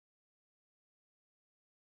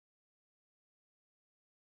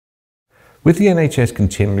With the NHS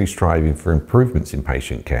continually striving for improvements in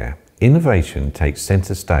patient care, innovation takes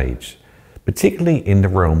centre stage, particularly in the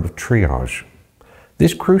realm of triage.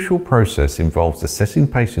 This crucial process involves assessing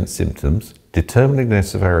patients' symptoms, determining their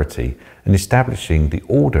severity, and establishing the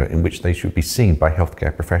order in which they should be seen by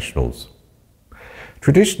healthcare professionals.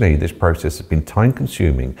 Traditionally, this process has been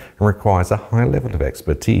time-consuming and requires a high level of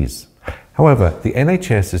expertise. However, the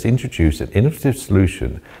NHS has introduced an innovative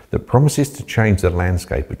solution that promises to change the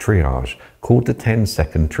landscape of triage called the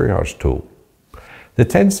 10-second Triage Tool. The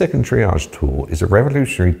 10-second Triage Tool is a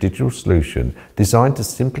revolutionary digital solution designed to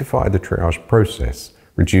simplify the triage process,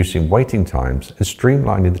 reducing waiting times and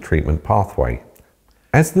streamlining the treatment pathway.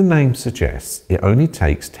 As the name suggests, it only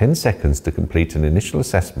takes 10 seconds to complete an initial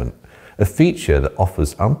assessment, a feature that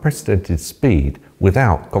offers unprecedented speed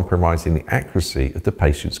without compromising the accuracy of the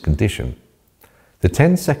patient's condition. The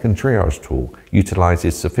 10-second Triage Tool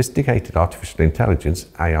utilizes sophisticated artificial intelligence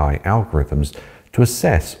 (AI) algorithms to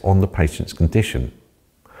assess on the patient's condition.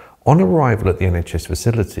 On arrival at the NHS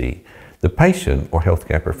facility, the patient or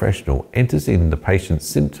healthcare professional enters in the patient's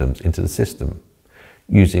symptoms into the system.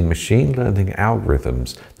 Using machine learning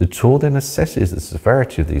algorithms, the tool then assesses the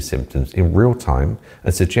severity of these symptoms in real time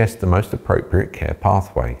and suggests the most appropriate care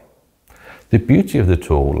pathway. The beauty of the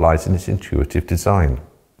tool lies in its intuitive design.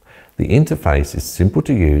 The interface is simple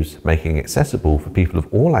to use, making it accessible for people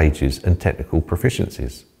of all ages and technical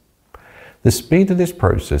proficiencies. The speed of this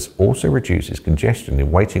process also reduces congestion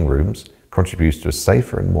in waiting rooms, contributes to a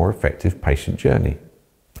safer and more effective patient journey.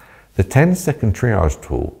 The 10-second Triage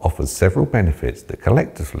Tool offers several benefits that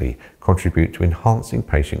collectively contribute to enhancing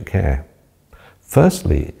patient care.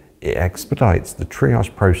 Firstly, it expedites the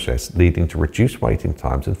triage process, leading to reduced waiting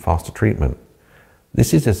times and faster treatment.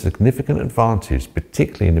 This is a significant advantage,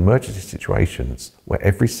 particularly in emergency situations where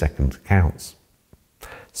every second counts.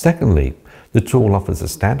 Secondly, the tool offers a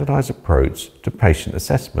standardized approach to patient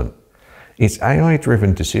assessment. Its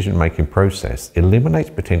AI-driven decision-making process eliminates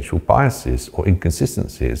potential biases or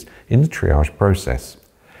inconsistencies in the triage process.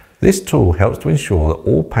 This tool helps to ensure that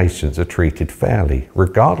all patients are treated fairly,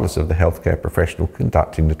 regardless of the healthcare professional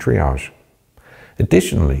conducting the triage.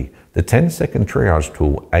 Additionally, the 10-second Triage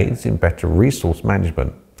Tool aids in better resource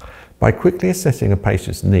management. By quickly assessing a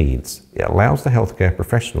patient's needs, it allows the healthcare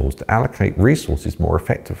professionals to allocate resources more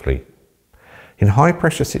effectively. In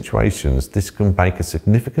high-pressure situations, this can make a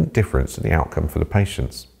significant difference in the outcome for the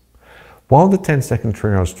patients. While the 10-second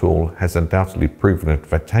Triage Tool has undoubtedly proven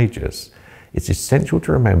advantageous, it's essential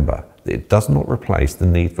to remember that it does not replace the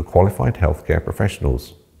need for qualified healthcare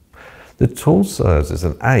professionals. The tool serves as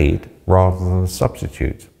an aid rather than a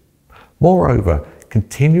substitute. Moreover,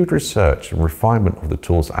 continued research and refinement of the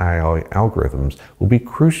tool's AI algorithms will be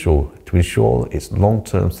crucial to ensure its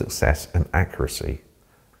long-term success and accuracy.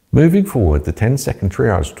 Moving forward, the 10-second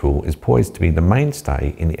Triage Tool is poised to be the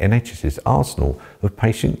mainstay in the NHS's arsenal of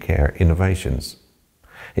patient care innovations.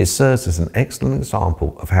 It serves as an excellent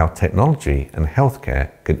example of how technology and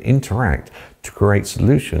healthcare can interact to create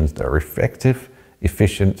solutions that are effective,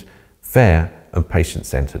 efficient, fair, and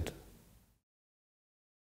patient-centered.